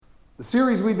The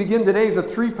series we begin today is a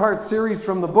three-part series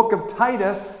from the book of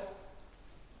Titus.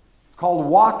 It's called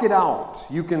Walk It Out.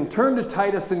 You can turn to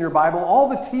Titus in your Bible. All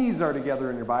the T's are together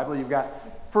in your Bible. You've got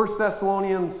 1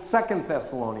 Thessalonians, 2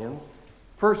 Thessalonians,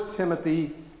 1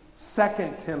 Timothy,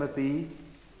 2 Timothy,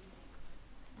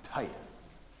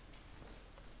 Titus.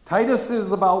 Titus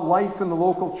is about life in the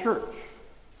local church.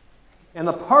 And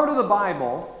the part of the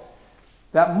Bible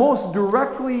that most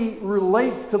directly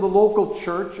relates to the local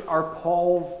church are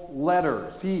Paul's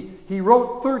letters. He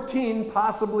wrote 13,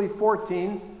 possibly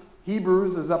 14.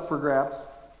 Hebrews is up for grabs.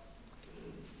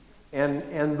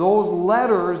 And those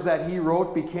letters that he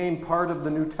wrote became part of the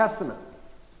New Testament.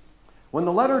 When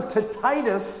the letter to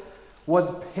Titus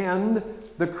was penned,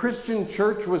 the Christian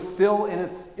church was still in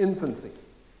its infancy.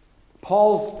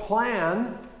 Paul's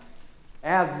plan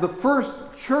as the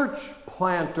first church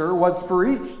planter was for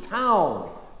each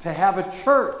town to have a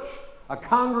church, a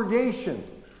congregation,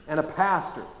 and a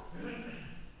pastor.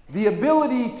 The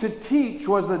ability to teach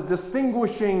was a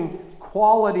distinguishing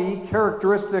quality,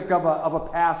 characteristic of a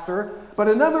pastor, but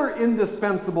another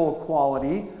indispensable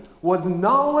quality was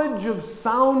knowledge of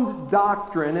sound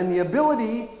doctrine and the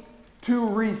ability to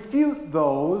refute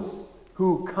those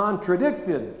who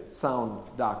contradicted sound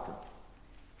doctrine.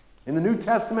 In the New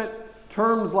Testament,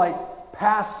 terms like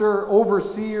pastor,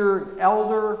 overseer,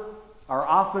 elder are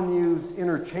often used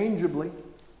interchangeably.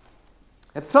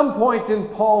 At some point in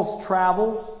Paul's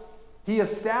travels, he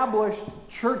established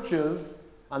churches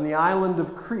on the island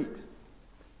of Crete.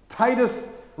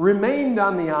 Titus remained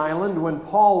on the island when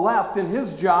Paul left, and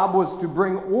his job was to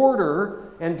bring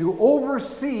order and to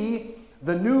oversee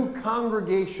the new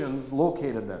congregations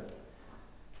located there.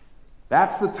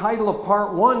 That's the title of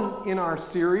part one in our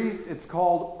series. It's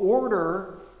called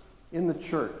Order in the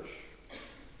Church.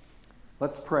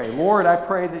 Let's pray. Lord, I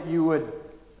pray that you would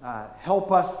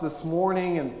help us this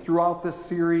morning and throughout this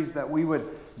series, that we would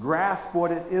grasp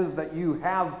what it is that you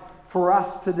have for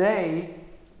us today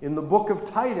in the book of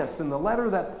Titus, in the letter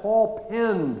that Paul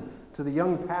penned to the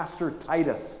young pastor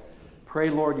Titus. Pray,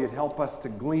 Lord, you'd help us to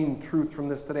glean truth from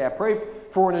this today. I pray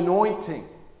for an anointing.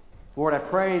 Lord, I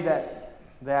pray that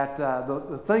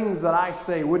the things that I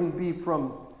say wouldn't be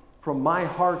from my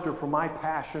heart or from my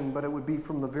passion, but it would be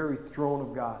from the very throne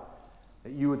of God,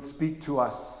 that you would speak to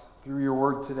us through your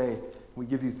word today. We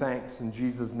give you thanks in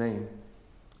Jesus' name.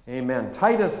 Amen.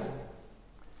 Titus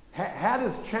had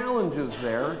his challenges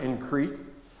there in Crete.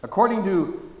 According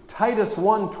to Titus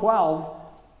 1:12,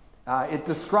 it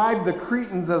described the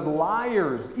Cretans as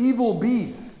liars, evil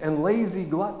beasts, and lazy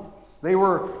gluttons. They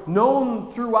were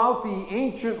known throughout the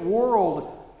ancient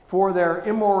world for their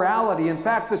immorality. In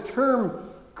fact, the term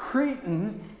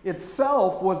Cretan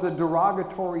itself was a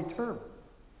derogatory term.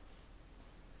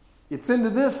 It's into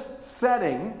this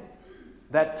setting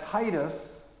that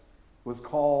Titus was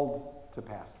called to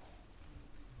pastor.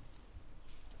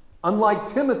 Unlike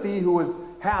Timothy, who was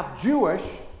half Jewish,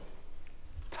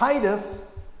 Titus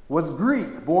was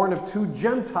Greek, born of two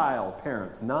Gentile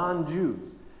parents,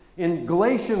 non-Jews. In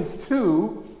Galatians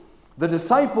 2, the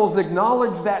disciples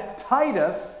acknowledge that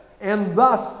Titus, and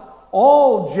thus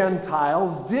all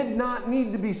Gentiles, did not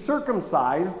need to be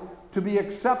circumcised to be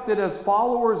accepted as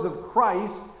followers of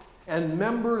Christ and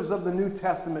members of the New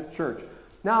Testament church.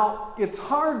 Now, it's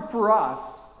hard for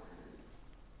us,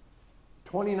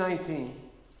 2019,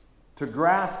 to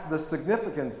grasp the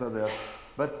significance of this,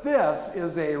 but this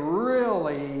is a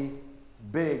really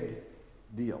big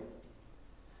deal.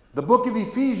 The book of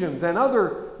Ephesians and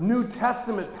other New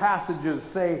Testament passages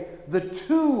say the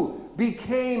two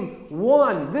became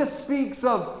one. This speaks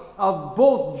of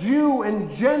both Jew and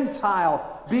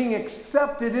Gentile being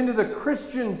accepted into the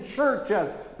Christian church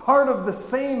as part of the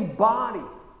same body.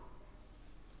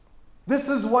 This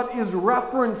is what is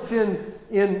referenced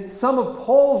in some of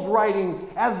Paul's writings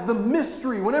as the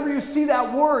mystery. Whenever you see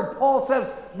that word, Paul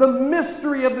says, the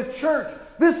mystery of the church.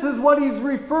 This is what he's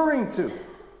referring to.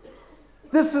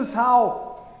 This is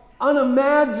how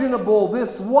unimaginable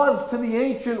this was to the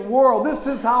ancient world. This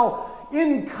is how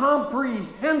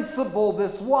incomprehensible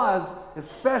this was,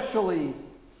 especially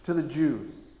to the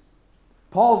Jews.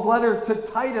 Paul's letter to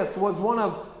Titus was one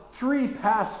of three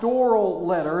pastoral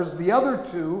letters. The other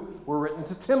two were written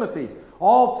to Timothy.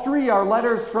 All three are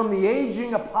letters from the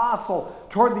aging apostle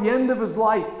toward the end of his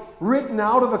life, written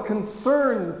out of a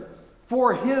concern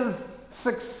for his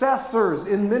successors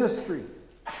in ministry.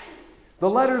 The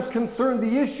letters concern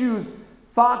the issues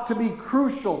thought to be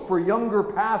crucial for younger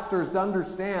pastors to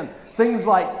understand. Things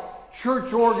like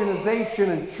church organization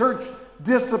and church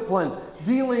discipline,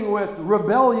 dealing with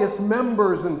rebellious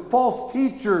members and false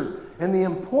teachers, and the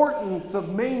importance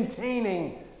of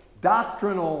maintaining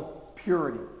doctrinal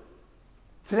purity.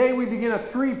 Today we begin a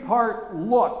three-part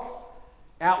look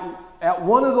at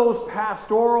one of those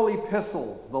pastoral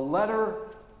epistles, the letter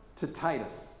to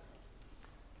Titus.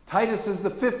 Titus is the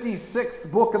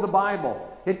 56th book of the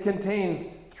Bible. It contains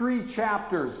 3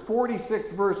 chapters,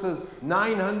 46 verses,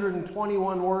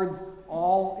 921 words,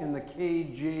 all in the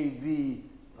KJV,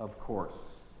 of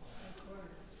course.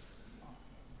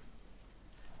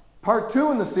 Part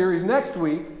 2 in the series next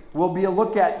week will be a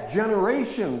look at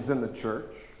generations in the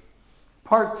church.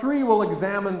 Part 3 will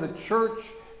examine the church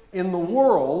in the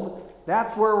world.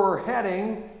 That's where we're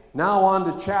heading now on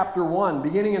to chapter 1.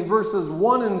 Beginning in verses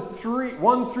 1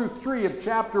 through 3 of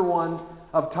chapter 1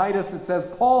 of Titus, it says,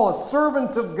 Paul, a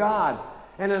servant of God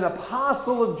and an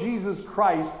apostle of Jesus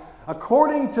Christ,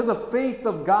 according to the faith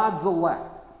of God's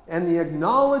elect, and the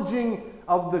acknowledging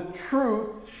of the truth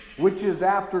which is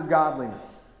after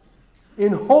godliness,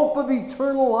 in hope of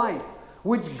eternal life,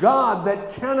 which God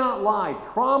that cannot lie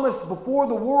promised before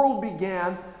the world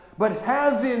began, but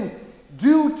has in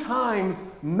due times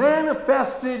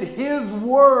manifested his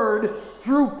word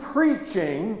through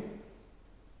preaching,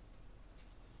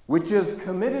 which is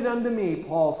committed unto me,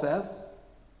 Paul says,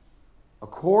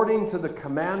 according to the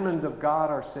commandment of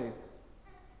God our Savior.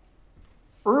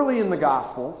 Early in the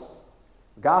Gospels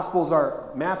are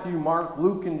Matthew, Mark,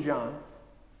 Luke, and John.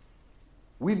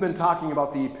 We've been talking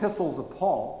about the epistles of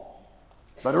Paul.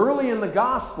 But early in the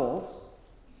Gospels,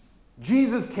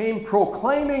 Jesus came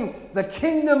proclaiming the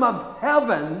kingdom of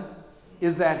heaven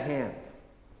is at hand.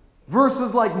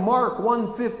 Verses like Mark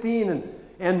 1:15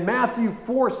 and Matthew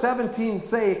 4:17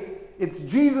 say, it's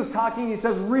Jesus talking, he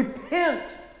says, repent,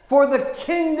 for the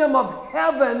kingdom of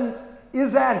heaven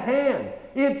is at hand.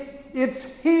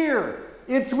 It's here.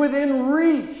 It's within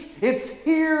reach. It's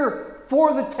here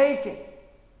for the taking.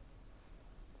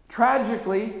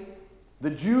 Tragically, the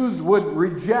Jews would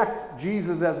reject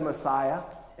Jesus as Messiah,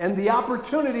 and the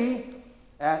opportunity,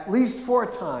 at least for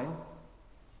a time,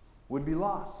 would be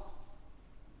lost.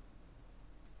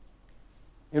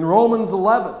 In Romans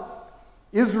 11,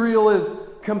 Israel is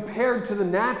compared to the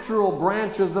natural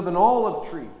branches of an olive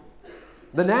tree.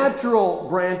 The natural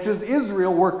branches,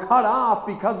 Israel, were cut off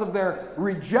because of their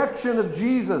rejection of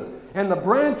Jesus. And the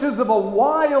branches of a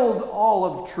wild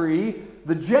olive tree,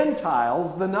 the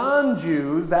Gentiles, the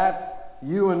non-Jews, that's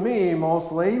you and me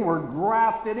mostly, were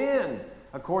grafted in,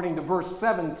 according to verse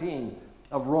 17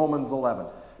 of Romans 11.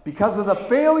 Because of the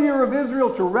failure of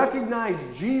Israel to recognize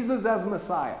Jesus as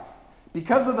Messiah,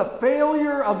 because of the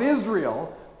failure of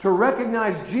Israel to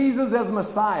recognize Jesus as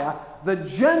Messiah, the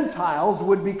Gentiles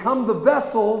would become the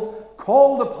vessels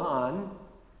called upon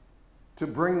to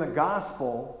bring the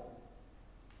gospel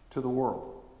to the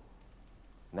world.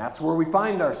 And that's where we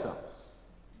find ourselves.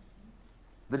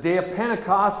 The day of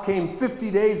Pentecost came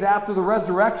 50 days after the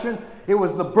resurrection. It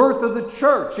was the birth of the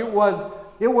church. It was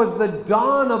the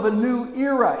dawn of a new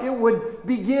era. It would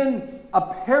begin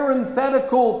a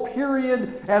parenthetical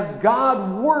period as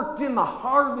God worked in the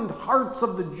hardened hearts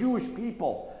of the Jewish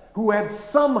people who had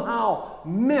somehow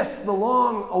missed the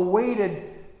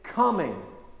long-awaited coming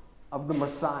of the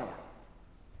Messiah.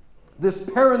 This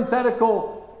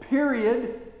parenthetical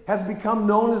period has become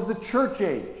known as the church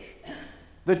age.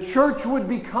 The church would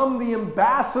become the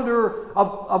ambassador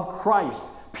of Christ.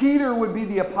 Peter would be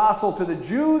the apostle to the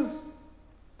Jews.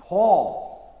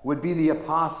 Paul would be the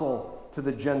apostle to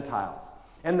the Gentiles.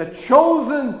 And the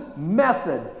chosen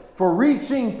method for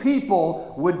reaching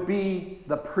people would be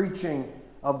the preaching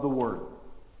of the word.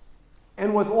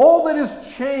 And with all that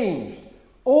has changed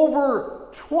over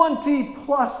 20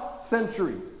 plus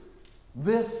centuries,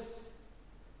 this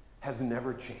has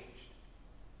never changed.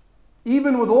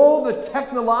 Even with all the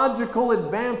technological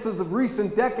advances of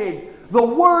recent decades, the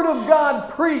Word of God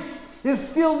preached is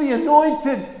still the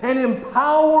anointed and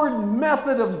empowered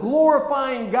method of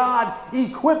glorifying God,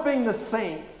 equipping the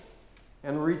saints,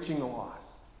 and reaching the lost.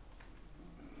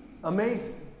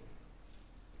 Amazing.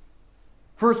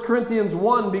 1 Corinthians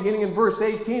 1, beginning in verse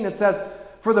 18, it says,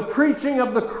 for the preaching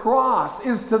of the cross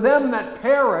is to them that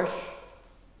perish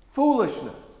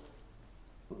foolishness.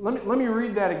 Let me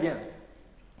read that again.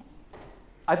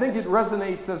 I think it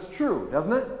resonates as true,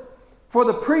 doesn't it? For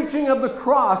the preaching of the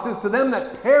cross is to them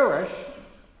that perish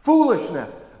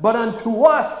foolishness, but unto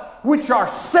us which are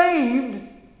saved,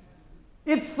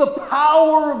 it's the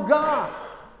power of God.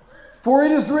 For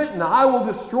it is written, I will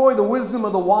destroy the wisdom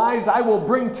of the wise, I will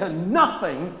bring to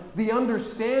nothing the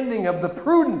understanding of the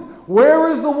prudent. Where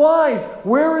is the wise?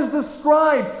 Where is the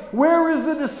scribe? Where is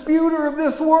the disputer of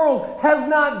this world? Has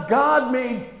not God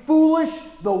made foolish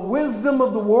the wisdom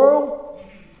of the world?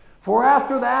 For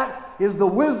after that is the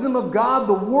wisdom of God.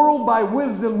 The world by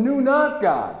wisdom knew not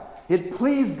God. It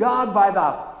pleased God by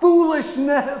the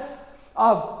foolishness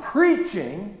of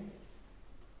preaching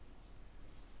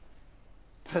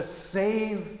to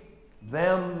save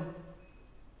them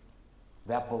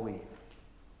that believe.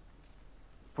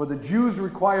 For the Jews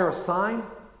require a sign,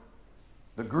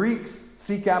 the Greeks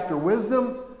seek after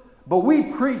wisdom, but we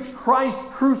preach Christ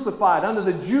crucified, unto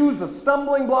the Jews a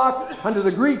stumbling block, unto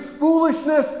the Greeks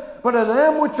foolishness, but unto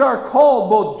them which are called,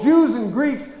 both Jews and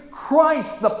Greeks,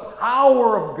 Christ, the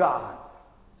power of God,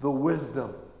 the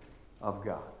wisdom of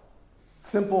God.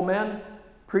 Simple men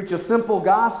preach a simple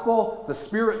gospel, the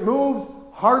Spirit moves,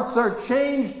 hearts are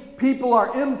changed, people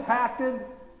are impacted,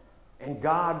 and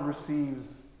God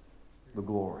receives the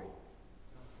glory.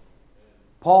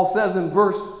 Paul says in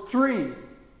verse 3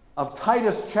 of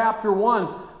Titus chapter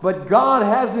 1, but God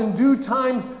has in due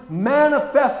times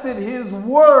manifested His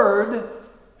word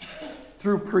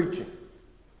through preaching.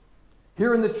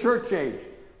 Here in the church age,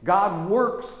 God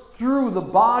works through the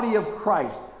body of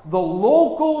Christ, the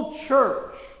local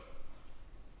church,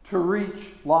 to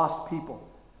reach lost people.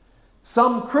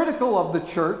 Some critical of the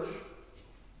church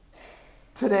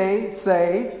today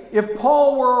say, if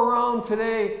Paul were around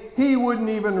today, he wouldn't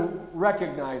even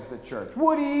recognize the church.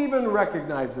 Would he even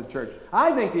recognize the church?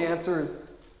 I think the answer is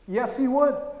yes, he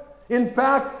would. In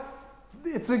fact,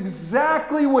 it's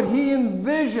exactly what he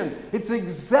envisioned. It's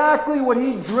exactly what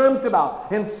he dreamt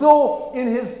about. And so, in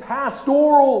his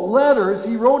pastoral letters,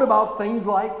 he wrote about things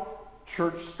like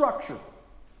church structure.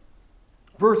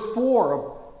 Verse 4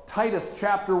 of Titus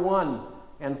chapter 1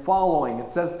 and following, it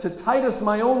says, to Titus,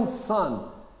 my own son,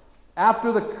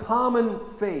 after the common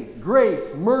faith,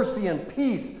 grace, mercy, and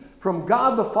peace from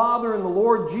God the Father and the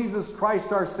Lord Jesus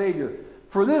Christ our Savior.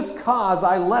 For this cause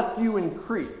I left you in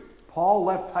Crete. Paul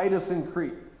left Titus in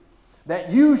Crete.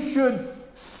 That you should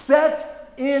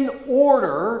set in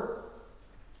order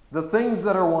the things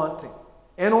that are wanting,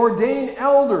 and ordain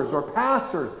elders or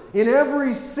pastors in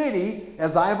every city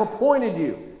as I have appointed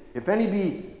you. If any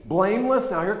be blameless,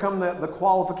 now here come the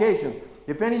qualifications.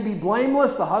 If any be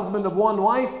blameless, the husband of one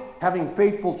wife, having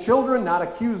faithful children, not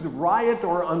accused of riot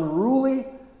or unruly.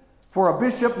 For a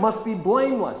bishop must be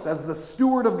blameless as the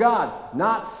steward of God,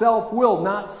 not self-willed,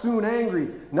 not soon angry,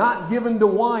 not given to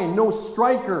wine, no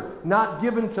striker, not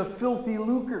given to filthy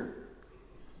lucre.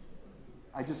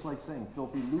 I just like saying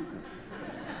filthy lucre.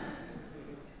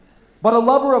 But a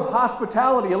lover of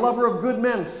hospitality, a lover of good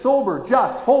men, sober,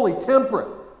 just, holy, temperate,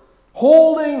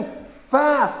 holding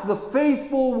fast the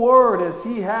faithful word as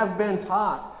he has been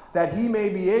taught, that he may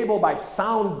be able by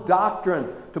sound doctrine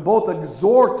to both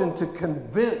exhort and to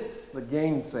convince the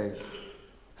gainsayers.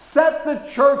 Set the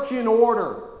church in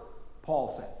order, Paul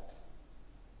said.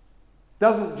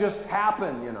 Doesn't just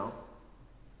happen, you know.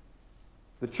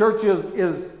 The church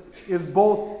is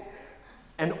both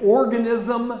an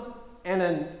organism and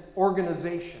an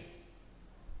organization.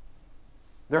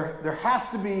 There has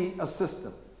to be a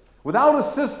system. Without a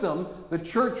system, the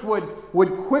church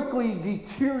would quickly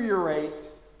deteriorate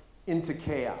into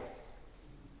chaos.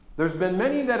 There's been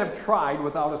many that have tried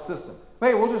without a system.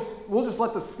 Hey, we'll just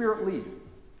let the Spirit lead.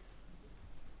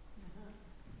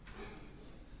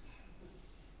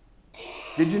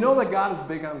 Did you know that God is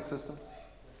big on systems?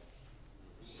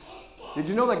 Did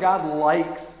you know that God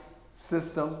likes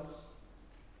systems?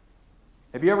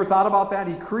 Have you ever thought about that?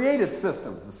 He created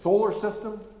systems. The solar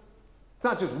system. It's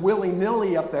not just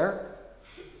willy-nilly up there.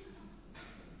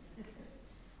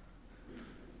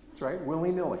 That's right,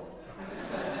 willy-nilly.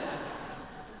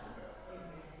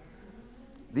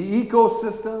 The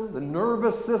ecosystem, the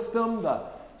nervous system, the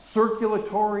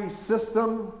circulatory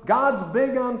system. God's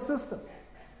big on systems.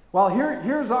 Well,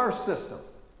 here's our system.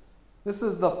 This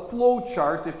is the flow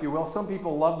chart, if you will. Some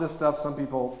people love this stuff. Some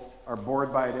people are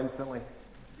bored by it instantly.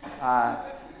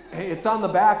 It's on the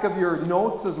back of your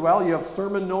notes as well. You have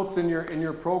sermon notes in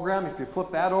your program. If you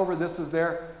flip that over, this is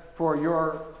there for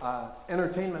your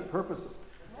entertainment purposes.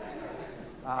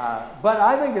 But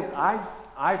I think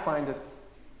I find it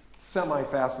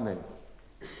semi-fascinating.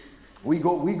 We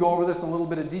go over this in a little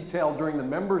bit of detail during the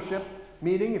membership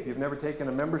meeting. If you've never taken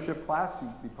a membership class,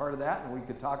 you'd be part of that, and we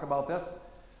could talk about this.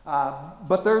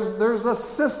 But there's a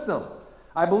system.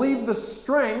 I believe the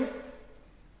strength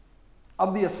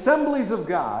of the Assemblies of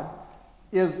God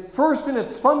is first in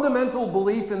its fundamental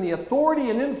belief in the authority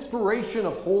and inspiration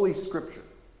of Holy Scripture.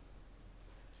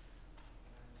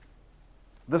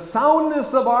 The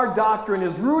soundness of our doctrine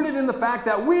is rooted in the fact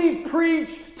that we preach,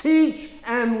 teach,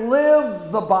 and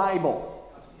live the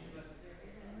Bible.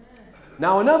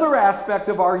 Now, another aspect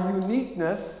of our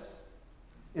uniqueness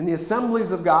in the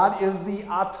Assemblies of God is the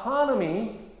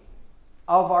autonomy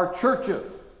of our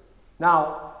churches.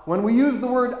 Now, when we use the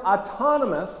word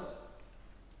autonomous,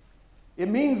 It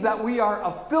means that we are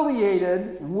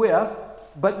affiliated with,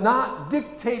 but not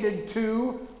dictated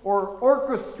to or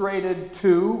orchestrated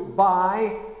to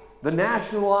by the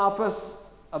national office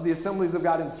of the Assemblies of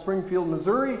God in Springfield,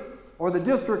 Missouri, or the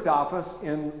district office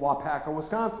in Waupaca,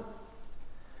 Wisconsin.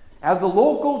 As a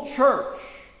local church,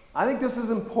 I think this is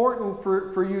important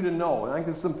for you to know. I think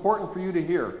this is important for you to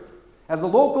hear. As a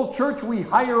local church, we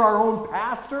hire our own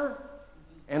pastor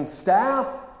and staff.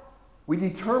 We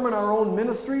determine our own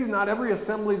ministries. Not every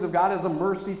Assemblies of God has a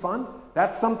mercy fund.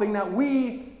 That's something that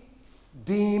we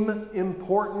deem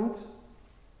important.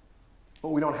 But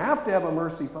we don't have to have a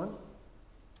mercy fund.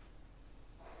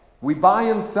 We buy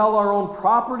and sell our own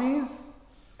properties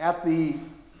at the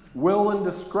will and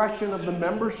discretion of the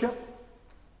membership.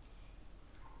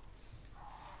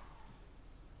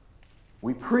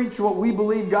 We preach what we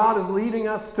believe God is leading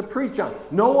us to preach on.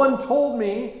 No one told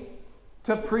me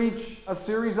to preach a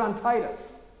series on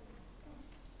Titus.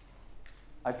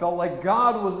 I felt like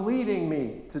God was leading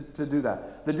me to do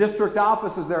that. The district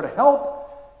office is there to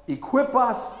help, equip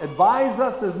us, advise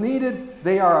us as needed.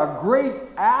 They are a great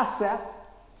asset,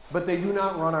 but they do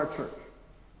not run our church.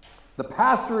 The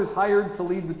pastor is hired to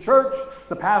lead the church.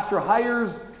 The pastor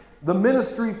hires the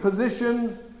ministry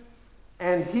positions,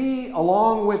 and he,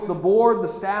 along with the board, the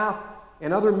staff,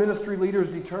 and other ministry leaders,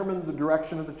 determine the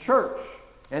direction of the church.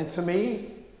 And to me,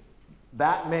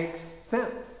 that makes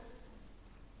sense.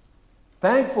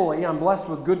 Thankfully, I'm blessed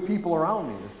with good people around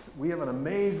me. We have an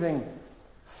amazing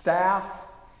staff.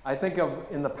 I think of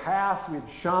in the past, we had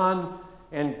Sean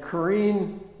and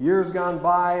Corrine, years gone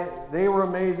by. They were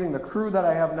amazing. The crew that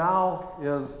I have now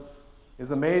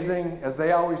is amazing. As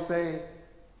they always say,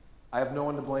 I have no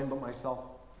one to blame but myself.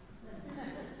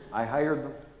 I hired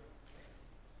them.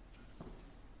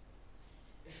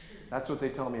 That's what they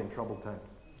tell me in troubled times.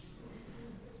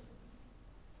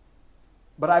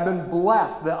 But I've been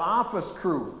blessed. The office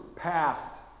crew,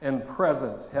 past and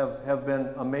present, have been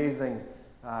amazing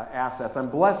assets. I'm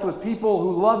blessed with people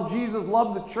who love Jesus,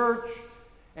 love the church,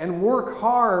 and work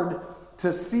hard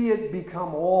to see it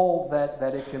become all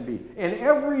that it can be. And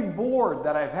every board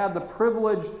that I've had the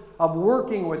privilege of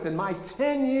working with in my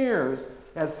 10 years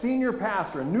as senior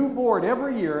pastor, a new board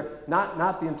every year,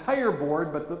 not the entire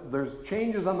board, but there's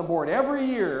changes on the board every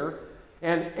year.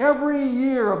 And every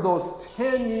year of those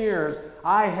 10 years,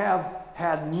 I have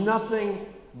had nothing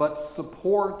but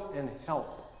support and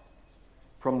help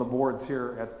from the boards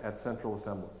here at Central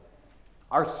Assembly.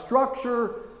 Our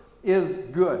structure is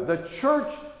good. The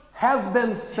church has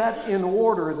been set in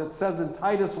order, as it says in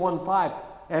Titus 1:5,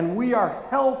 and we are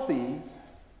healthy.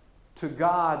 To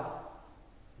God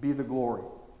be the glory.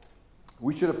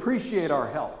 We should appreciate our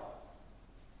health.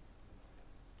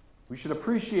 We should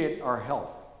appreciate our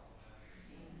health.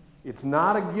 It's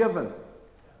not a given.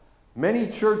 Many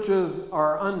churches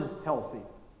are unhealthy.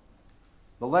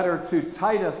 The letter to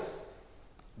Titus,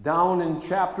 down in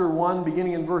chapter 1,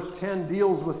 beginning in verse 10,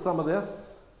 deals with some of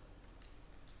this.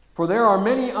 For there are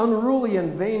many unruly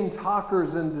and vain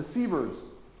talkers and deceivers,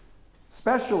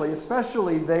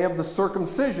 especially they of the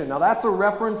circumcision. Now that's a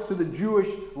reference to the Jewish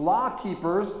law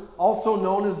keepers, also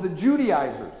known as the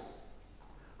Judaizers,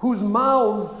 whose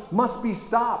mouths must be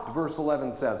stopped, verse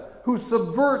 11 says, who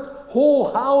subvert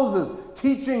whole houses,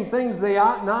 teaching things they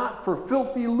ought not for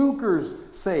filthy lucre's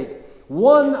sake.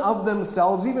 One of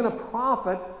themselves, even a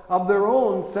prophet of their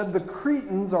own, said the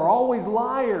Cretans are always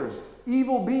liars,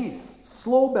 evil beasts,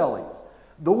 slow bellies.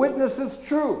 The witness is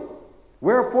true.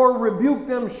 Wherefore rebuke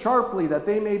them sharply, that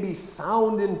they may be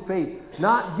sound in faith,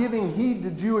 not giving heed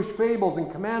to Jewish fables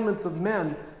and commandments of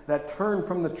men that turn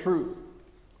from the truth.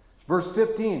 Verse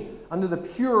 15, unto the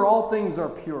pure all things are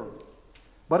pure,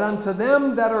 but unto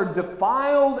them that are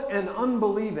defiled and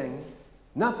unbelieving,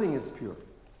 nothing is pure.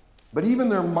 But even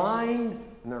their mind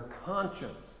and their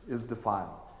conscience is defiled.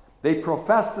 They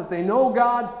profess that they know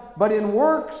God, but in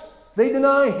works they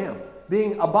deny him,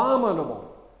 being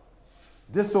abominable,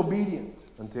 disobedient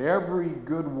unto every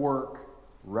good work,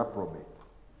 reprobate.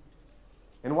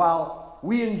 And while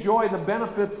we enjoy the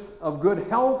benefits of good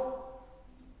health,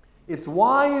 it's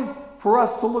wise for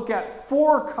us to look at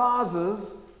 4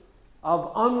 causes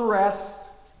of unrest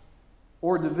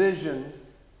or division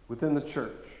within the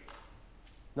church.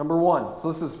 Number 1,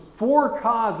 so this is 4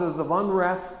 causes of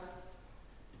unrest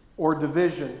or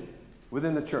division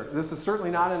within the church. This is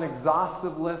certainly not an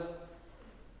exhaustive list.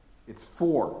 It's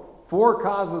 4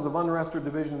 causes of unrest or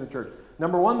division in the church.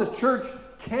 Number 1, the church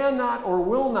cannot or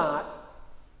will not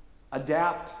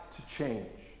adapt to change.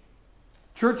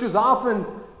 Churches often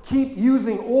keep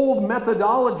using old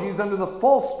methodologies under the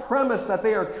false premise that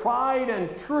they are tried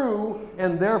and true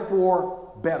and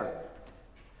therefore better.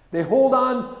 They hold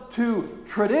on to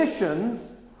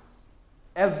traditions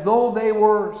as though they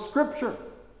were Scripture.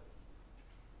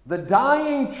 The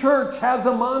dying church has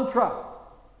a mantra.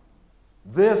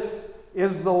 This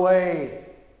is the way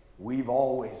we've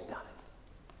always done it.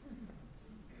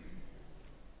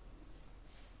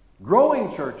 Growing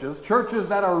churches, churches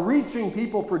that are reaching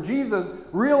people for Jesus,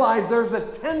 realize there's a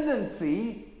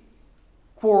tendency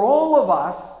for all of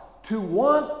us to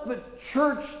want the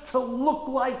church to look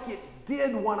like it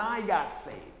did when I got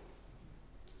saved.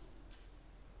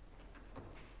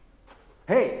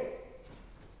 Hey,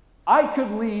 I could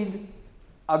lead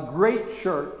a great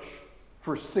church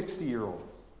for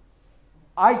 60-year-olds.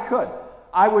 I could.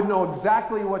 I would know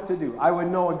exactly what to do. I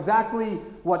would know exactly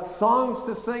what songs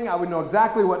to sing. I would know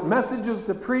exactly what messages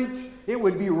to preach. It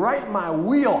would be right in my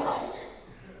wheelhouse.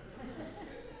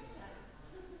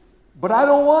 But I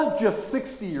don't want just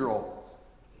 60-year-olds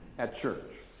at church.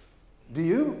 Do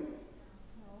you?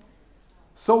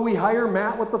 So we hire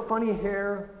Matt with the funny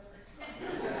hair,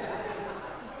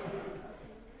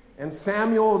 and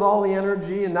Samuel with all the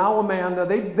energy, and now Amanda.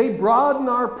 They broaden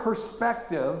our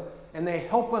perspective, and they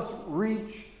help us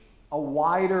reach a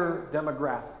wider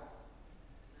demographic.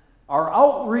 Our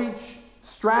outreach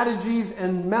strategies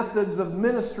and methods of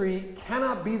ministry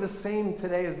cannot be the same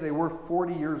today as they were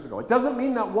 40 years ago. It doesn't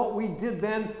mean that what we did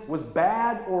then was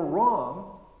bad or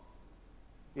wrong.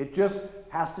 It just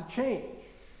has to change.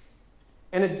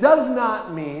 And it does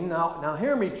not mean, now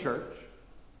hear me, church,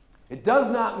 it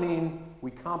does not mean we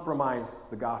compromise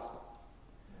the gospel.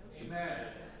 Amen.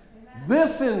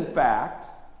 This, in fact,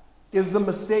 is the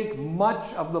mistake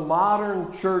much of the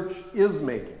modern church is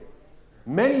making.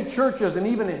 Many churches and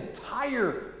even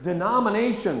entire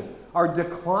denominations are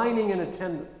declining in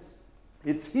attendance.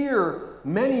 It's here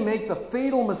many make the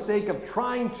fatal mistake of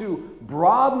trying to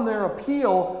broaden their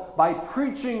appeal by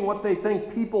preaching what they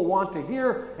think people want to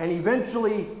hear, and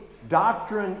eventually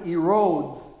doctrine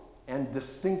erodes and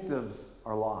distinctives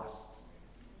are lost.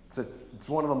 It's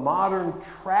one of the modern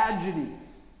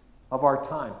tragedies of our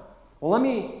time. Well, let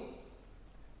me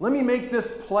make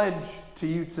this pledge to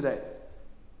you today.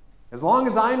 As long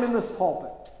as I'm in this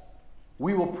pulpit,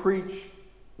 we will preach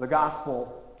the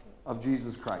gospel of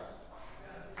Jesus Christ.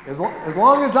 As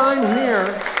long as I'm here,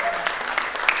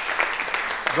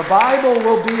 the Bible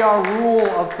will be our rule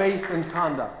of faith and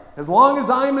conduct. As long as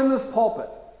I'm in this pulpit,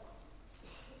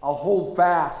 I'll hold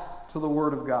fast to the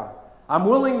Word of God. I'm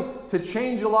willing to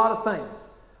change a lot of things,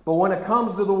 but when it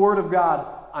comes to the Word of God,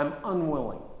 I'm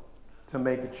unwilling to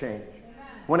make a change.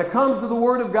 When it comes to the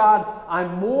Word of God,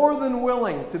 I'm more than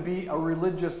willing to be a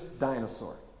religious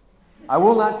dinosaur. I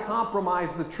will not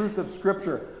compromise the truth of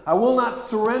Scripture. I will not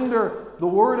surrender the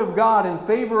Word of God in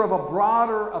favor of a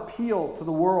broader appeal to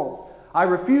the world. I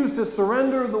refuse to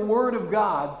surrender the Word of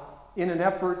God in an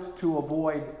effort to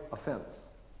avoid offense.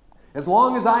 As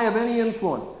long as I have any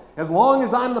influence, as long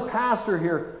as I'm the pastor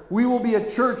here, we will be a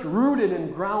church rooted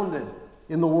and grounded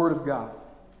in the Word of God.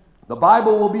 The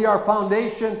Bible will be our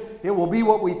foundation. It will be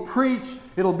what we preach.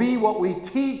 It'll be what we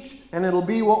teach. And it'll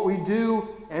be what we do.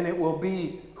 And it will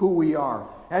be who we are.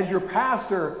 As your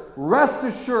pastor, rest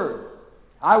assured,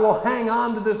 I will hang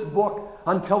on to this book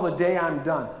until the day I'm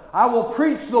done. I will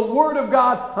preach the Word of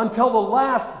God until the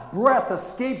last breath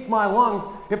escapes my lungs.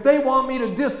 If they want me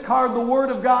to discard the Word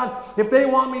of God, if they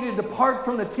want me to depart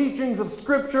from the teachings of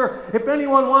Scripture, if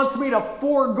anyone wants me to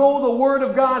forego the Word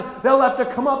of God, they'll have to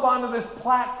come up onto this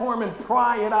platform and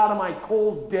pry it out of my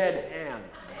cold, dead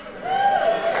hands.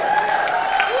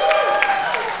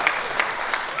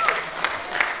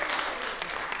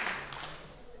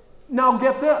 Now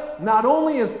get this, not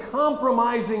only is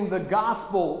compromising the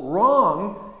gospel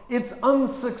wrong, it's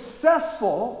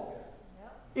unsuccessful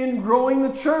in growing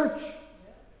the church.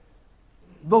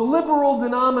 The liberal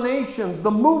denominations,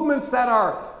 the movements that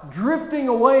are drifting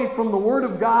away from the Word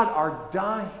of God are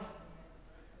dying.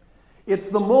 It's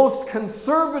the most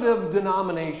conservative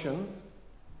denominations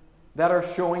that are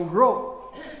showing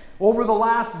growth. Over the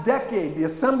last decade, the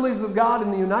Assemblies of God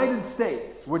in the United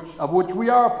States, of which we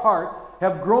are a part,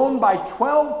 have grown by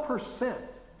 12%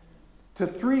 to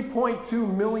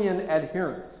 3.2 million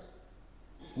adherents.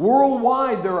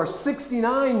 Worldwide, there are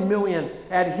 69 million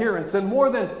adherents and more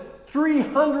than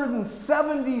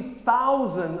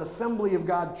 370,000 Assembly of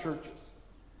God churches.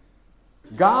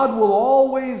 God will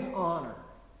always honor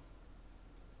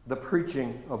the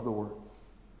preaching of the Word.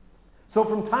 So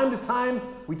from time to time,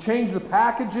 we change the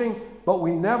packaging, but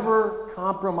we never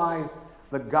compromise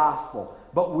the gospel.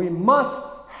 But we must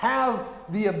have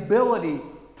the ability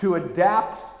to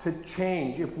adapt to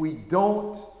change. If we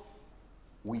don't,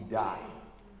 we die.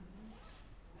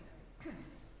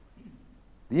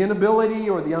 The inability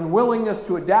or the unwillingness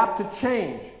to adapt to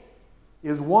change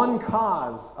is one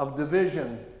cause of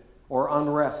division or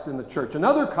unrest in the church.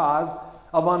 Another cause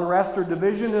of unrest or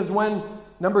division is when,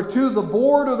 number two, the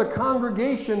board or the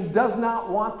congregation does not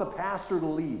want the pastor to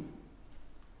lead.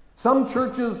 Some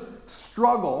churches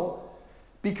struggle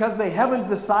because they haven't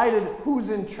decided who's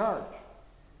in charge.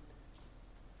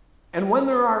 And when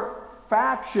there are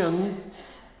factions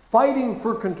fighting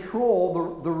for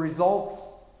control, the results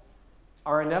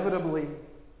are inevitably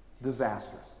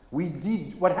disastrous.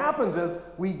 What happens is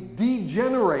we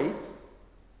degenerate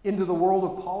into the world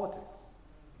of politics.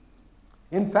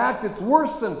 In fact, it's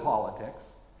worse than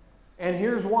politics, and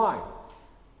here's why.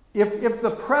 If the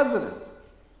president,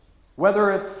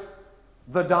 whether it's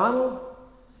the Donald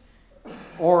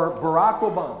or Barack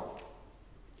Obama,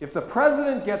 if the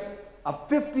president gets a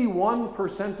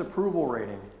 51% approval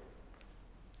rating,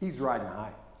 he's riding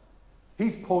high.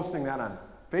 He's posting that on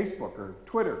Facebook or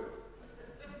Twitter.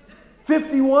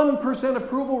 51%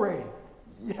 approval rating.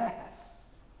 Yes.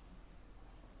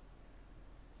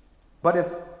 But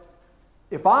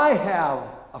if I have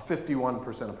a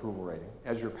 51% approval rating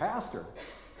as your pastor,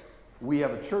 we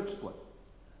have a church split.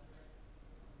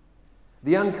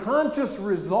 The unconscious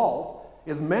result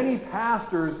is many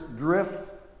pastors drift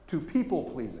to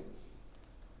people-pleasing.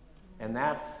 And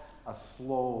that's a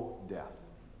slow death.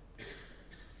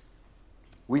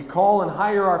 We call and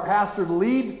hire our pastor to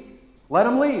lead. Let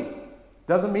him lead.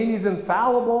 Doesn't mean he's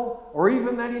infallible or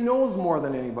even that he knows more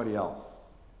than anybody else.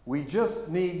 We just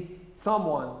need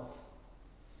someone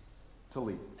to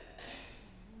lead.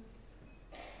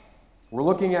 We're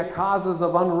looking at causes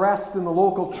of unrest in the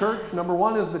local church. Number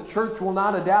one is the church will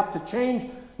not adapt to change.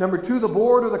 Number two, the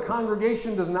board or the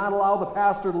congregation does not allow the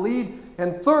pastor to lead.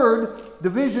 And third,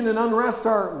 division and unrest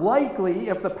are likely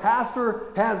if the pastor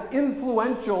has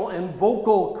influential and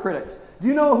vocal critics. Do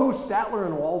you know who Statler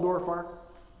and Waldorf are?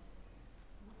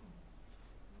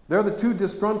 They're the two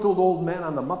disgruntled old men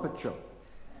on the Muppet Show.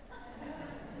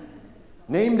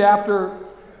 They're named after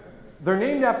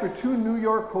two New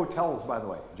York hotels, by the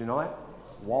way. Did you know that?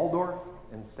 Waldorf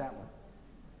and Statler.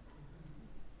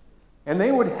 And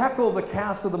they would heckle the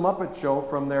cast of the Muppet Show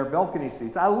from their balcony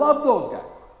seats. I love those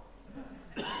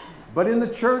guys. But in the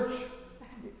church,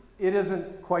 it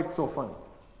isn't quite so funny.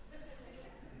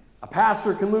 A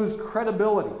pastor can lose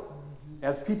credibility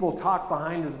as people talk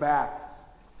behind his back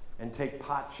and take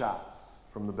pot shots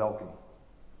from the balcony.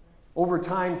 Over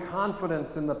time,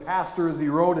 confidence in the pastor is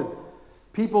eroded.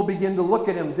 People begin to look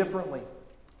at him differently.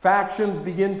 Factions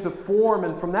begin to form,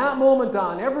 and from that moment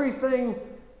on, everything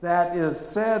that is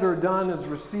said or done is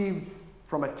received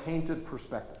from a tainted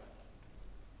perspective.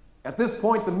 At this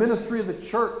point, the ministry of the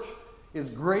church is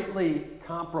greatly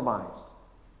compromised,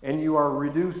 and you are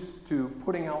reduced to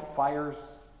putting out fires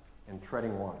and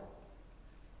treading water.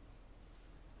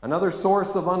 Another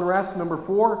source of unrest, number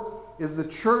 4, is the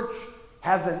church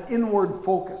has an inward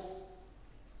focus.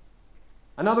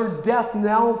 Another death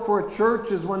knell for a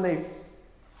church is when they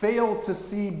fail to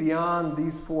see beyond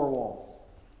these 4 walls.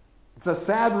 It's a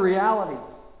sad reality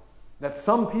that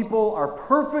some people are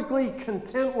perfectly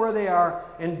content where they are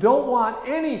and don't want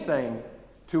anything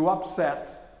to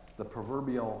upset the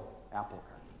proverbial apple cart.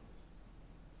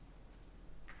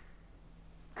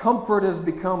 Comfort has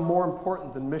become more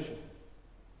important than mission.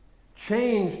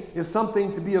 Change is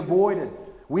something to be avoided.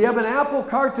 We have an apple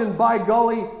cart, and by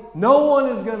golly, no one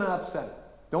is going to upset it.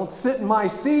 Don't sit in my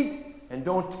seat and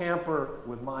don't tamper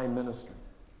with my ministry.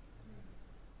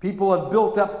 People have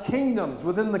built up kingdoms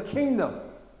within the kingdom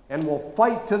and will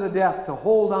fight to the death to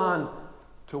hold on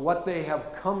to what they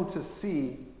have come to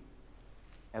see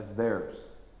as theirs.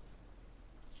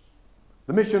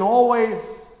 The mission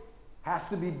always has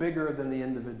to be bigger than the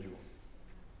individual.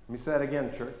 Let me say that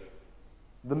again, church.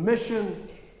 The mission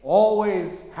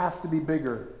always has to be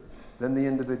bigger than the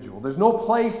individual. There's no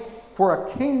place for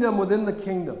a kingdom within the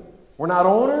kingdom. We're not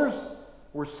owners,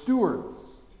 we're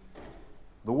stewards.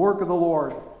 The work of the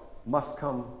Lord must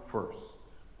come first.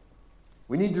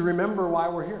 We need to remember why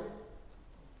we're here.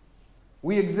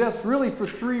 We exist really for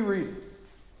 3 reasons: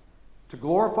 to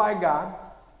glorify God,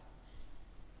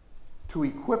 to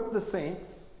equip the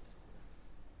saints,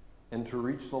 and to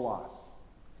reach the lost.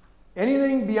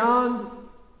 Anything beyond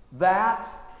that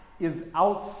is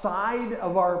outside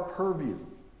of our purview.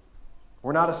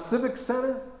 We're not a civic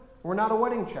center. We're not a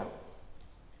wedding chapel.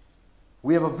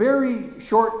 We have a very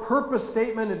short purpose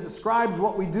statement. It describes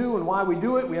what we do and why we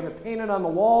do it. We have it painted on the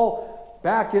wall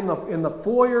back in the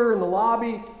foyer in the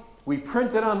lobby. We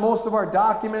print it on most of our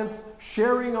documents,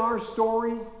 sharing our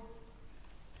story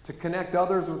to connect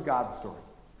others with God's story.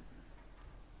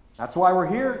 That's why we're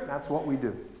here. That's what we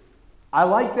do. I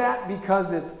like that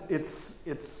because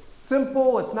it's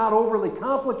simple, it's not overly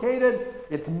complicated,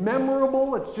 it's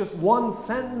memorable, it's just one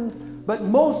sentence. But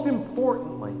most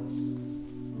importantly,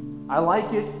 I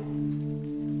like it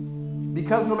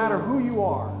because no matter who you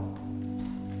are,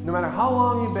 no matter how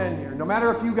long you've been here, no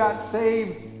matter if you got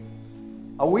saved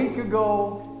a week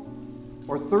ago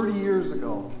or 30 years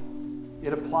ago,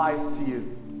 it applies to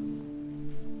you.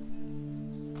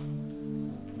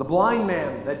 The blind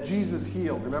man that Jesus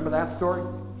healed, remember that story?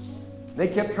 They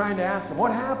kept trying to ask him,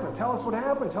 what happened? Tell us what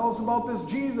happened. Tell us about this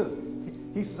Jesus.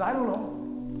 He says, I don't know.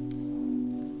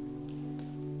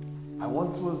 I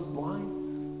once was blind,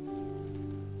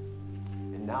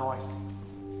 and now I see.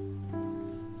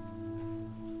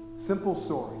 Simple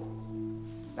story.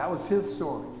 That was his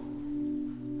story.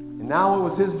 And now it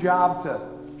was his job to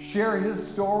share his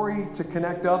story, to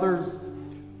connect others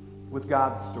with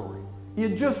God's story. He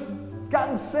had just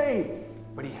gotten saved,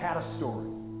 but he had a story.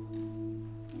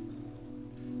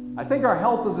 I think our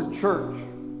health as a church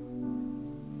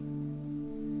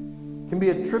can be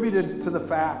attributed to the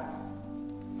fact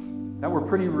that we're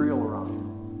pretty real around here.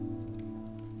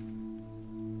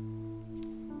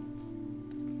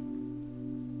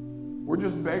 We're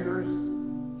just beggars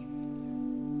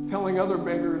telling other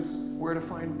beggars where to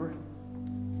find bread.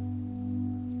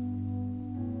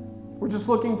 We're just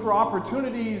looking for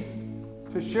opportunities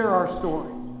to share our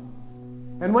story.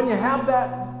 And when you have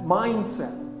that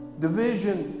mindset,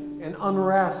 division and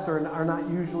unrest are not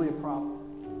usually a problem.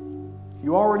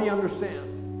 You already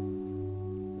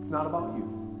understand it's not about you.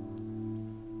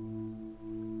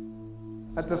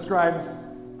 That describes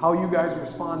how you guys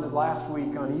responded last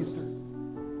week on Easter.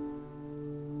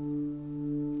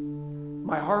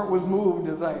 My heart was moved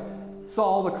as I saw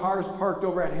all the cars parked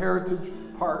over at Heritage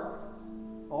Park,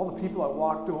 all the people that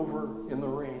walked over in the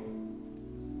rain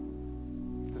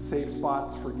to save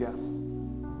spots for guests.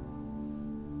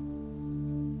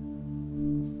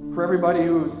 For everybody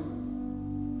who's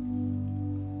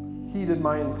heeded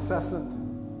my incessant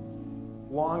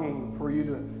longing for you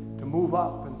to move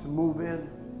up and to move in,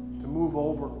 to move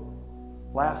over.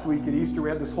 Last week at Easter, we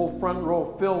had this whole front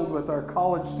row filled with our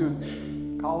college students,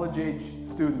 college-age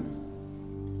students,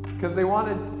 because they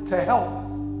wanted to help.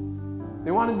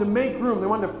 They wanted to make room. They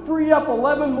wanted to free up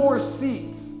 11 more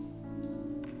seats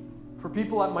for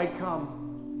people that might come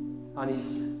on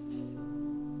Easter.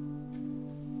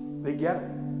 They get it.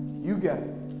 You get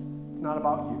it. It's not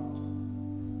about you.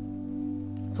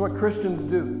 It's what Christians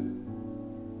do.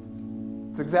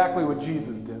 It's exactly what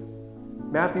Jesus did.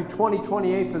 Matthew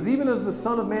 20:28 says, even as the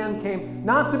Son of Man came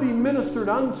not to be ministered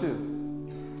unto,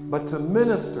 but to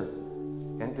minister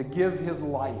and to give his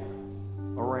life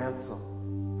a ransom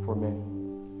for many.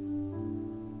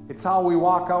 It's how we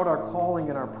walk out our calling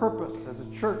and our purpose as a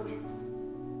church.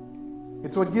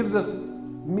 It's what gives us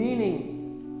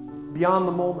meaning beyond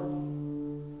the moment.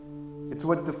 It's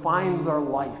what defines our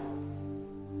life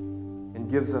and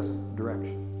gives us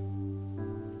direction.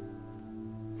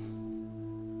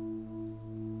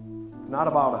 It's not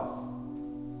about us.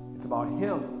 It's about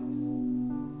him.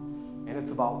 And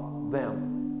it's about them.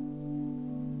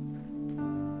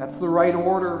 That's the right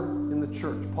order in the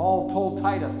church. Paul told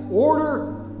Titus,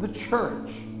 order the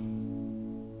church.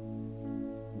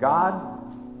 God,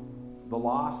 the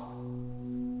lost,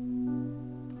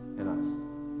 and us.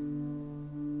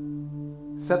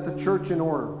 Set the church in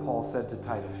order, Paul said to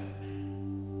Titus,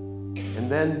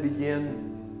 and then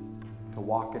begin to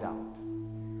walk it out.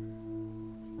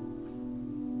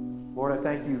 Lord, I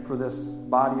thank you for this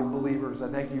body of believers. I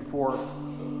thank you for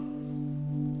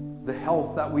the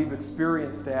health that we've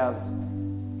experienced as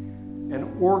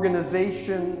an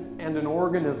organization and an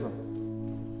organism.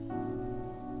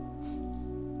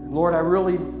 And Lord, I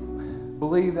really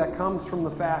believe that comes from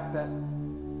the fact that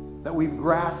we've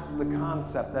grasped the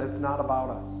concept that it's not about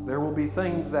us. There will be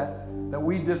things that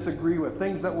we disagree with,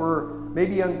 things that we're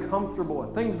maybe uncomfortable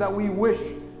with, things that we wish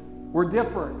were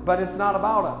different, but it's not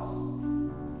about us.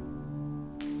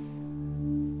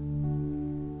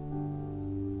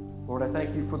 Lord, I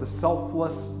thank you for the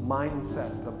selfless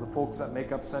mindset of the folks that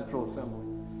make up Central Assembly.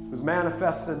 It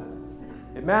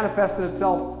manifested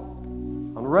itself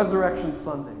on Resurrection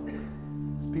Sunday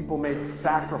as people made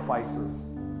sacrifices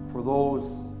for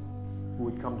those who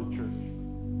would come to church.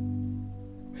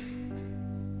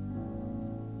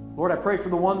 Lord, I pray for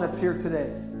the one that's here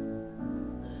today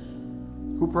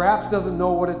who perhaps doesn't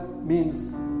know what it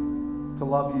means to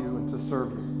love you and to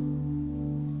serve you.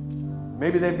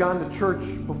 Maybe they've gone to church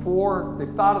before.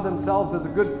 They've thought of themselves as a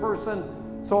good person,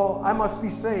 so I must be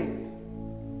saved.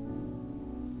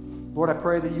 Lord, I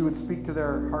pray that you would speak to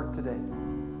their heart today.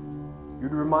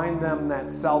 You'd remind them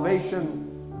that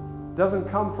salvation doesn't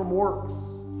come from works.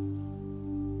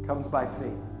 It comes by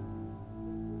faith.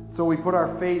 So we put our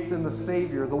faith in the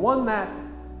Savior, the one that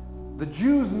the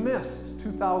Jews missed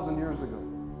 2,000 years ago.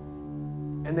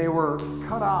 And they were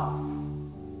cut off.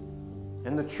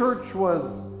 And the church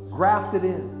was grafted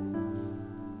in.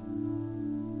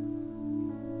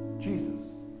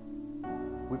 Jesus.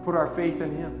 We put our faith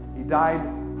in him. He died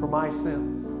for my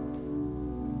sins.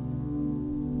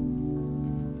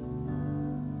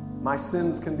 My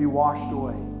sins can be washed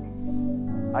away.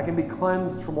 I can be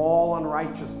cleansed from all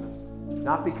unrighteousness.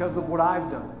 Not because of what I've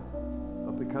done,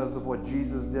 but because of what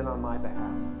Jesus did on my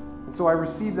behalf. And so I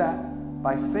received that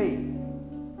by faith.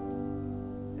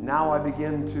 And now I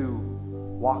begin to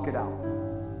walk it out.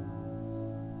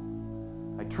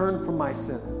 I turn from my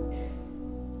sin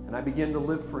and I begin to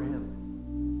live for him.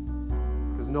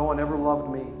 Because no one ever loved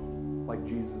me like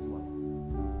Jesus loved me.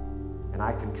 And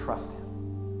I can trust him.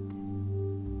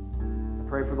 I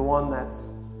pray for the one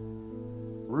that's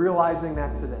realizing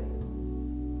that today.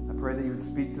 I pray that you would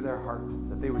speak to their heart,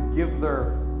 that they would give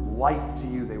their life to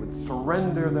you, they would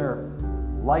surrender their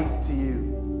life to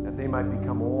you, that they might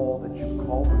become all that you've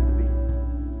called them to be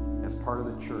as part of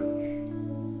the church.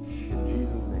 In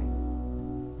Jesus' name,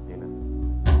 amen.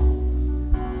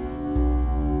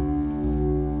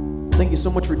 Thank you so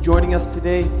much for joining us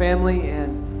today, family,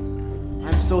 and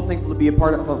I'm so thankful to be a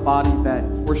part of a body that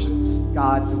worships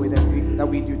God the way that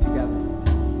we do together.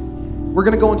 We're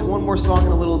going to go into one more song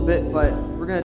in a little bit, but